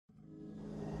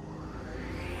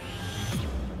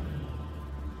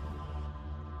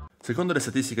Secondo le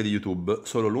statistiche di YouTube,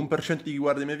 solo l'1% di chi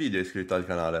guarda i miei video è iscritto al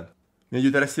canale. Mi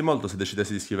aiuteresti molto se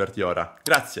decidessi di iscriverti ora.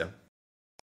 Grazie!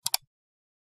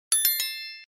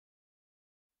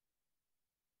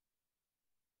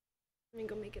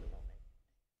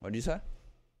 What'd you say?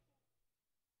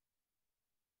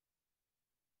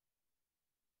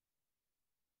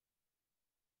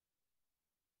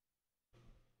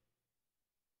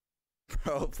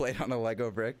 Bro played on a Lego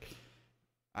brick.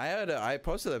 I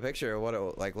posted a picture of what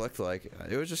it looked like.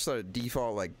 It was just a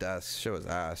default desk. Shit was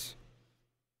ass.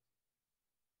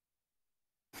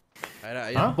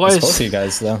 Huh? Boys, Both of you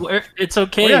guys though. it's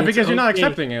okay. Well, yeah, because you're not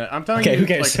accepting it. I'm telling you. Who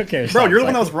cares? Who cares? Bro, you're the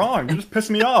one that was wrong. You're just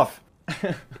pissing me off.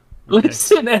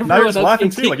 Listen, everyone. Now you're just laughing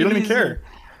too. Like you don't even care.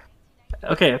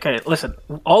 Okay. Listen,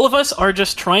 all of us are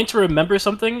just trying to remember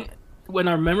something when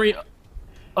our memory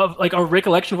of our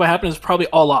recollection of what happened is probably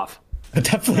all off.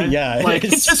 Definitely, yeah. Like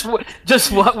it's just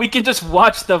what we can just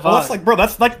watch the VOD. Well, that's like, bro,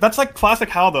 that's like classic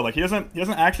Hal though. Like he doesn't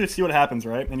actually see what happens,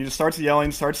 right? And he just starts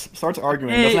yelling, starts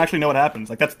arguing, doesn't actually know what happens.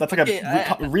 Like that's like a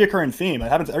reoccurring theme. It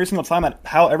happens every single time that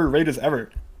Hal ever rages ever.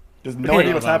 There's no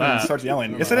idea what's happening. And starts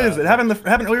yelling. Yes, it is. It happened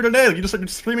earlier today. Like you just started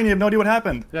screaming. You have no idea what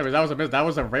happened. Yeah, but that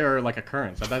was a rare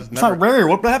occurrence. It's not rare.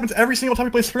 What happens every single time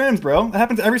we play scrims, bro? It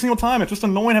happens every single time. It's just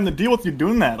annoying having to deal with you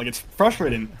doing that. Like it's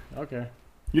frustrating. Okay.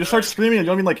 You just start screaming and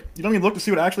you don't even look to see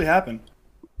what actually happened.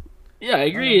 Yeah, I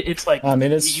agree. It's like I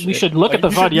mean, we should look at the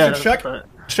VOD. You should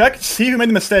check, see who made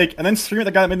the mistake, and then scream at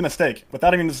the guy that made the mistake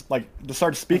without even just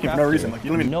start speaking for no reason. Like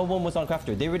you don't even. No one was on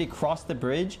Crafter. They already crossed the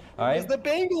bridge. All right. It was the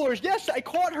Bangalores. Yes, I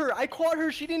caught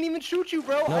her. She didn't even shoot you,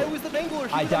 bro. No. I was the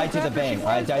Bangalores. I died to the bang.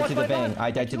 I died to the bang.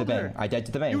 I died to the bang. I died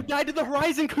to the bang. You died to the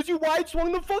horizon because you wide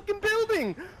swung the fucking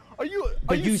building.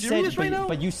 Are you serious right now?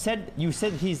 But you said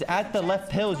he's at the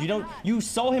left hills. You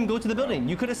saw him go to the building.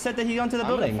 You could have said that he went to the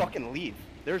building. I'm gonna fucking leave.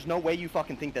 There's no way you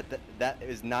fucking think that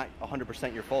is not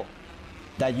 100% your fault.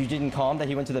 That you didn't call him that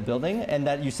he went to the building, and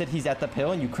that you said he's at the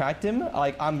pill and you cracked him.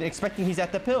 Like I'm expecting he's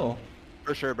at the pill.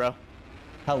 For sure, bro.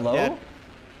 Hello? Yeah.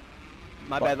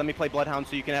 My bad. Let me play Bloodhound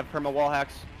so you can have perma wall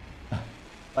hacks.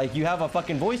 Like you have a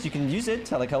fucking voice. You can use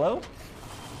it. Like hello?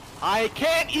 I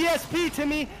can't ESP,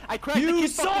 Timmy. I cracked the You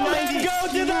kid's saw fucking him 90s. go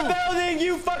to the building,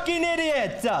 you fucking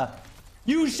idiot!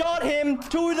 You shot him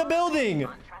to the building.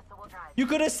 You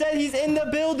could have said he's in the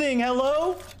building.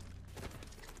 Hello?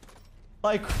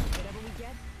 Like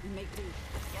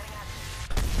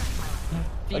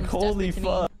holy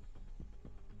fuck.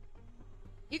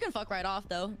 You can fuck right off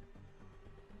though.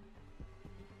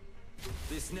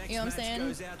 You know what I'm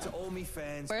saying?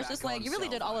 Where it's just like, you really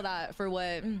did all of that for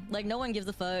what? Like, no one gives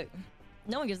a fuck.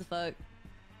 No one gives a fuck.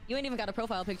 You ain't even got a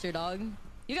profile picture, dog.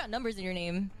 You got numbers in your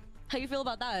name. How you feel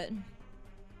about that?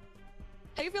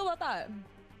 How you feel about that?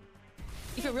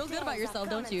 You feel real good about yourself,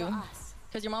 don't you?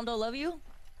 Because your mom don't love you?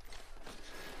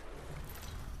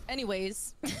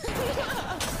 Anyways.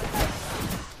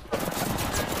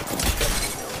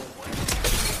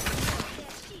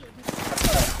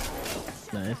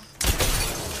 Nice.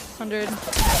 100.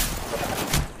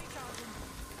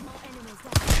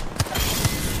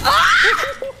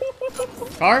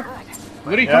 Car?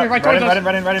 Literally coming right towards us.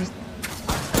 Right in.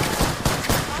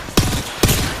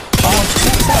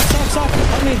 Stop.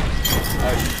 Help me.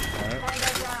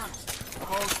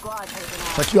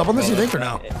 Should I queue up on this, you think, or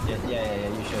no? Yeah,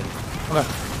 you should. Okay.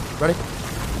 Ready?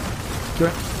 Do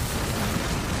it.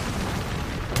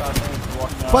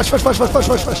 Flash.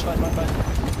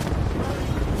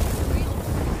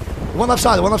 One left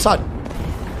side.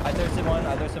 I thirsted one.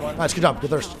 Nice, good job. Good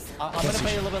thirst. I'm gonna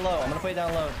play a little bit low. I'm gonna play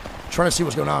down low. Trying to see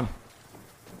what's going on.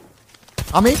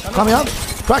 On me? Coming up?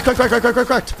 Cracked.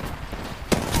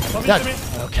 Dead.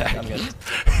 Okay.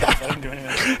 I'm good.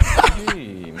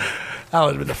 That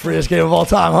was the freest game of all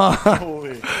time, huh?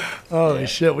 Holy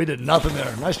shit, we did nothing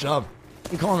there. Nice job.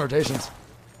 We calling rotations.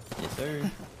 Yes, sir.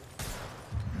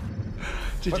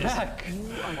 We're back.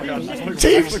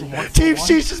 Team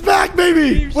Sheesh is back,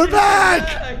 baby. We're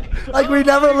back. Like we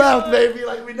never left, baby.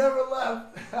 Like we never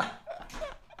left.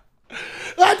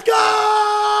 Let's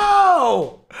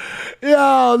go!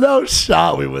 Yo, no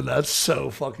shot we win. That's so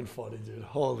fucking funny, dude.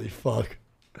 Holy fuck.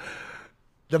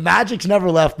 The magic's never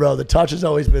left, bro. The touch has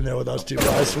always been there with us two, bro.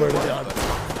 I swear to God.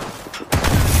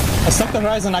 I stuck the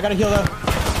horizon. I gotta heal the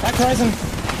back horizon.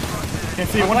 Can't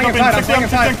see. One's coming.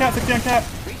 60 on cap.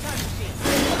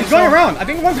 He's going around. I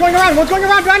think one's going around. One's going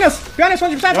around behind us.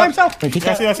 100% by himself. Wait,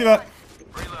 I see that.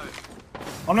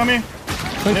 Oh, no, me.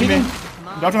 Wait, me.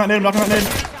 Doctor that nade.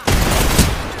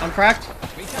 I'm cracked.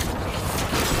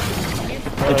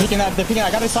 They're peeking that.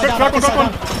 I gotta slide down.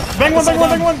 Bang one.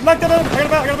 Knock that out. I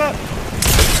got a bat.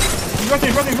 He's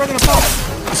rushing up top.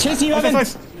 He's chasing you, Evan.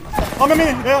 Nice. Oh, me.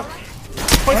 Yeah.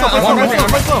 Play slow.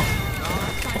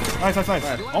 Nice.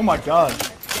 Oh my god.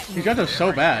 You guys are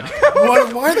so bad. Why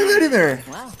are they waiting there?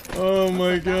 Oh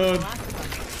my god.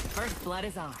 First blood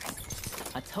is ours.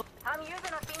 I'm using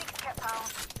a Phoenix kit, pal.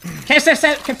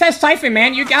 Confess Siphon,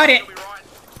 man. You got it.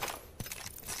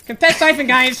 Confess Siphon,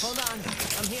 guys. Hold on.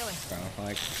 I'm healing.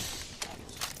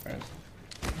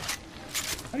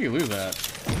 How do you lose that?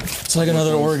 It's like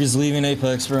another org is leaving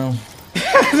Apex, bro.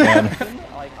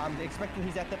 Like, I'm expecting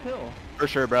he's at the pill. For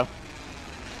sure, bro.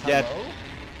 Yeah. Hello?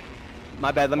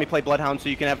 My bad. Let me play Bloodhound so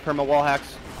you can have perma wall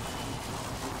hacks.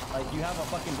 Like, you have a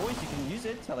fucking voice, you can use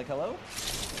it. So, like, hello?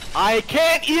 I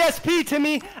can't ESP,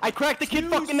 Timmy! I cracked the kid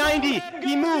fucking 90!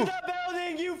 He moved! To the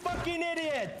building, you fucking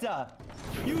idiot!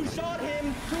 You shot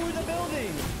him through the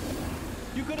building!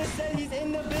 You could have said he's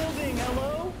in the building,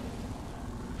 hello?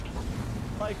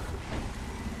 Like...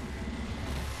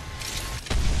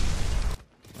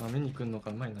 見に来んの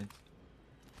かうまいな。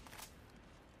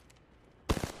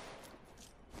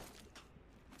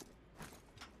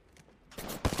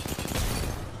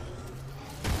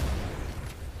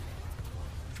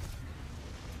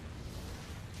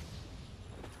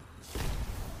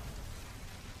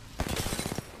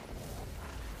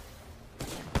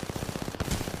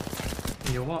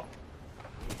弱っ。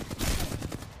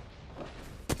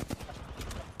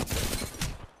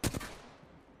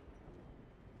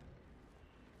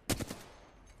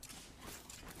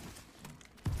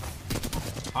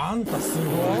あんたす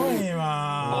ごい今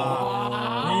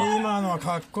のは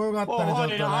かっこよかったねちょっと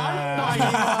ね今の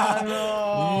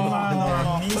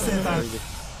は見せた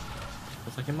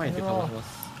お酒前でかわしま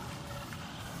す。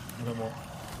俺も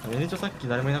メネチョさっき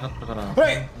誰もいなかったからい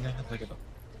なかったけど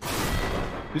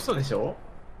嘘でしょ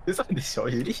ユリ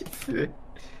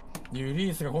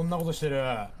ースがこんなことしてる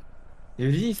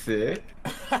ユリース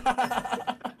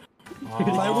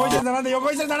横一線並んでいけ突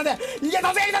撃い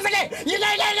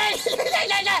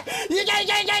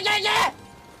け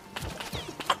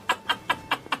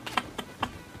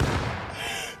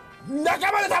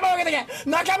仲間で弾を受けてけ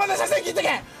仲間で車線切って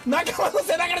け仲間の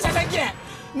背中で車線切れ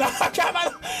仲間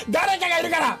の誰かがい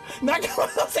るから仲間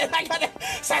の背中で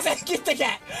車線切ってけ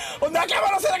仲間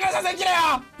の背中で車線切れよ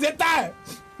絶対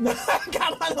仲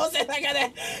間の背中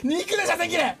で肉で車線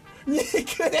切れ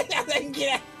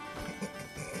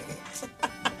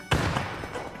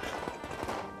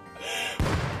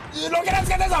ロケラン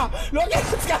使ってるぞロケラン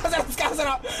使わせ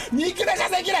ろ肉で車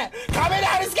線切れ壁に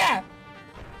貼り付け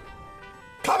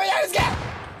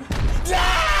じゃ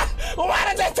あお前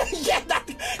ら絶対いけんだっ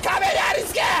て壁に貼り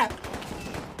付け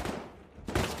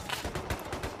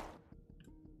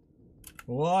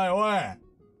おい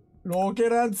ロケ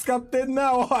ラン使ってん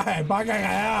なおいバカがよ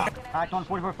Act on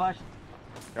 44 flash.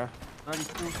 Yeah.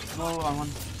 32 slow on one.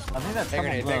 I think that's Big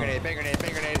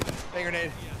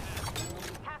grenade.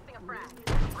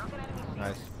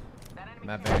 Nice.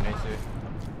 Map big grenade too.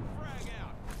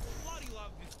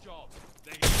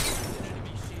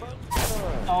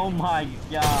 Oh my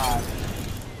god.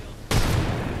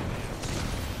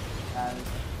 That is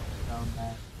so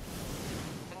bad.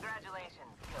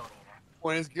 Congratulations, kill leader.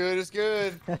 When it's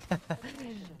good.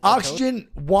 Oxygen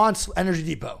wants Energy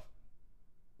Depot.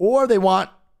 Or they want,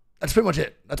 that's pretty much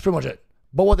it.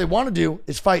 But what they want to do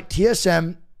is fight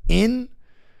TSM in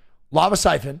Lava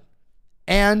Siphon,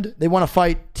 and they want to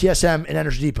fight TSM in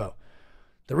Energy Depot.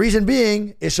 The reason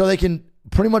being is so they can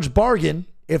pretty much bargain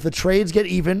if the trades get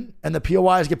even and the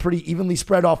POIs get pretty evenly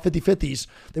spread off 50-50s.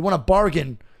 They want to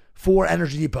bargain for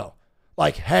Energy Depot.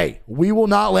 Like, hey, we will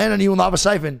not land on you in Lava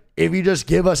Siphon if you just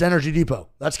give us Energy Depot.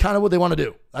 That's kind of what they want to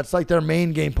do. That's like their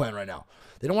main game plan right now.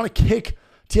 They don't want to kick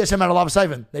TSM out of Lava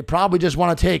Siphon. They probably just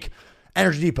want to take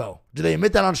Energy Depot. Do they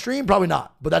admit that on stream? Probably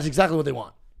not. But that's exactly what they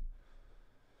want.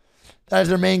 That is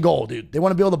their main goal, dude. They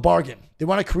want to be able to bargain. They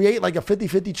want to create like a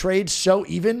 50-50 trade so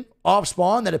even off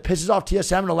spawn that it pisses off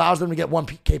TSM and allows them to get one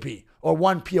KP or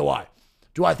one POI.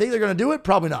 Do I think they're going to do it?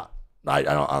 Probably not. I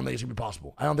don't think it's going to be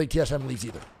possible. I don't think TSM leaves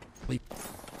either.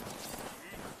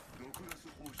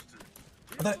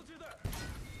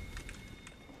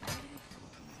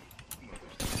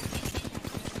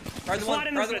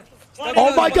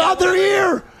 Oh my god, they're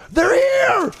here! They're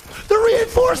here! The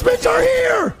reinforcements are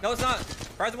here! No, it's not.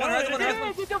 Rise one.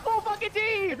 It's a full fucking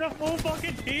team! It's a full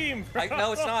fucking team, bro.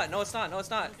 No, it's not.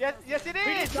 Yes, it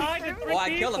is! Well, I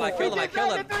killed him. I killed him,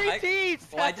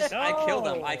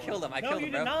 No, you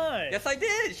did bro. not. Yes, I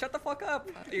did. Shut the fuck up.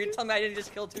 You're telling me I didn't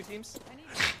just kill 2 teams?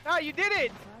 No, you did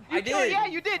it! I did. Yeah,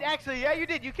 you did, actually. Yeah, you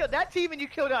did. You killed that team and you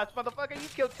killed us, motherfucker. You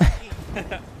killed 2 teams.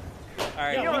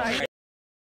 Alright.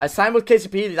 I signed with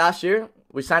KCP last year.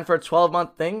 We signed for a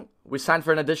 12-month thing. We signed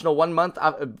for an additional 1 month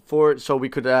so we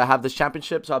could have this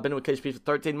championship. So I've been with KCP for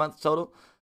 13 months total.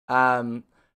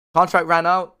 Contract ran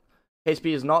out.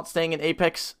 KCP is not staying in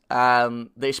Apex.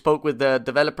 They spoke with the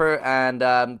developer and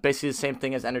basically the same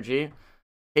thing as Energy.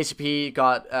 KCP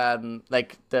got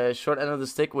like the short end of the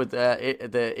stick with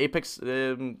the Apex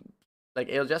like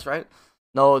ALGS, right?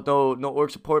 No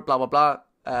org support, blah blah blah.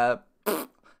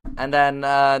 And then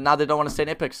now they don't want to stay in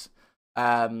Apex.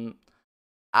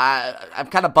 I'm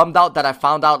kind of bummed out that I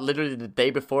found out literally the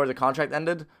day before the contract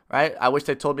ended, right? I wish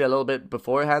they told me a little bit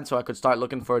beforehand so I could start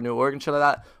looking for a new org and shit like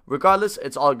that. Regardless,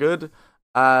 it's all good.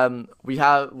 We're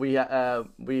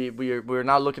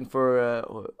now looking for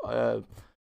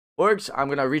orgs. I'm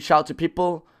gonna reach out to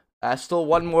people. Still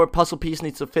one more puzzle piece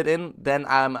needs to fit in. Then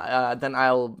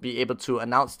I'll be able to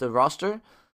announce the roster.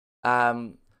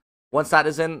 Once that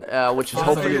is in, which is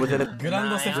hopefully within it. グラン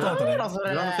ドセフトアウトね。グランド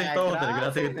セフトアウトでグ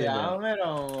ラセフって言うんだよ。やめろ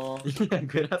もう。いや、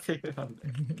グラセフなんだ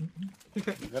よ。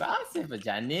グラセフじ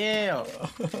ゃねえよ。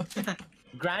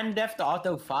グランドセフトアウ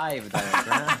ト5だよ。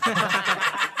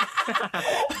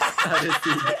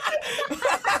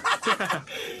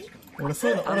俺そ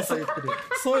う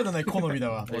いうのね、好みだ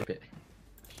わ。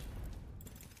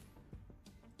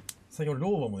最近俺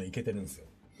ローバもね、いけてるんですよ。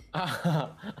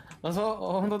あ、そう、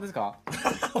本当ですか？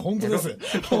本当です。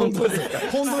本当です。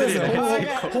本当です。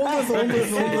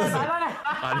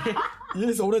いい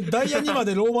です。俺ダイヤ2ま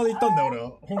でローバで行ったんだよ俺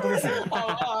は。本当ですよ。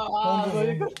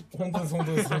本当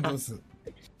です。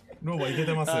ローバいけ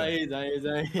てますよ。いいじゃん。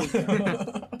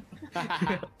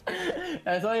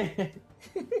そういう。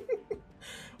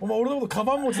お前俺のことカ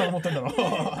バン持ちだと思ってんだろ。ホ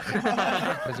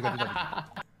ライゾン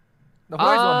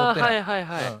は持ってない。は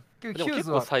い。ヒューズ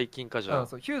は最近かじゃあ。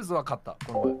ヒューズは買った。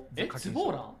ス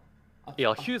ボーラン？い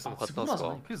や、ヒューズも買ったんです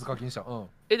か？ヒューズ課金した。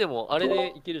でもあれ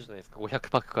でいけるじゃないですか。500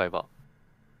パック買えば。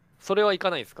それはいか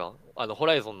ないですか？ホ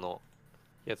ライゾンの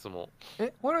やつも。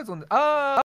ホライゾンで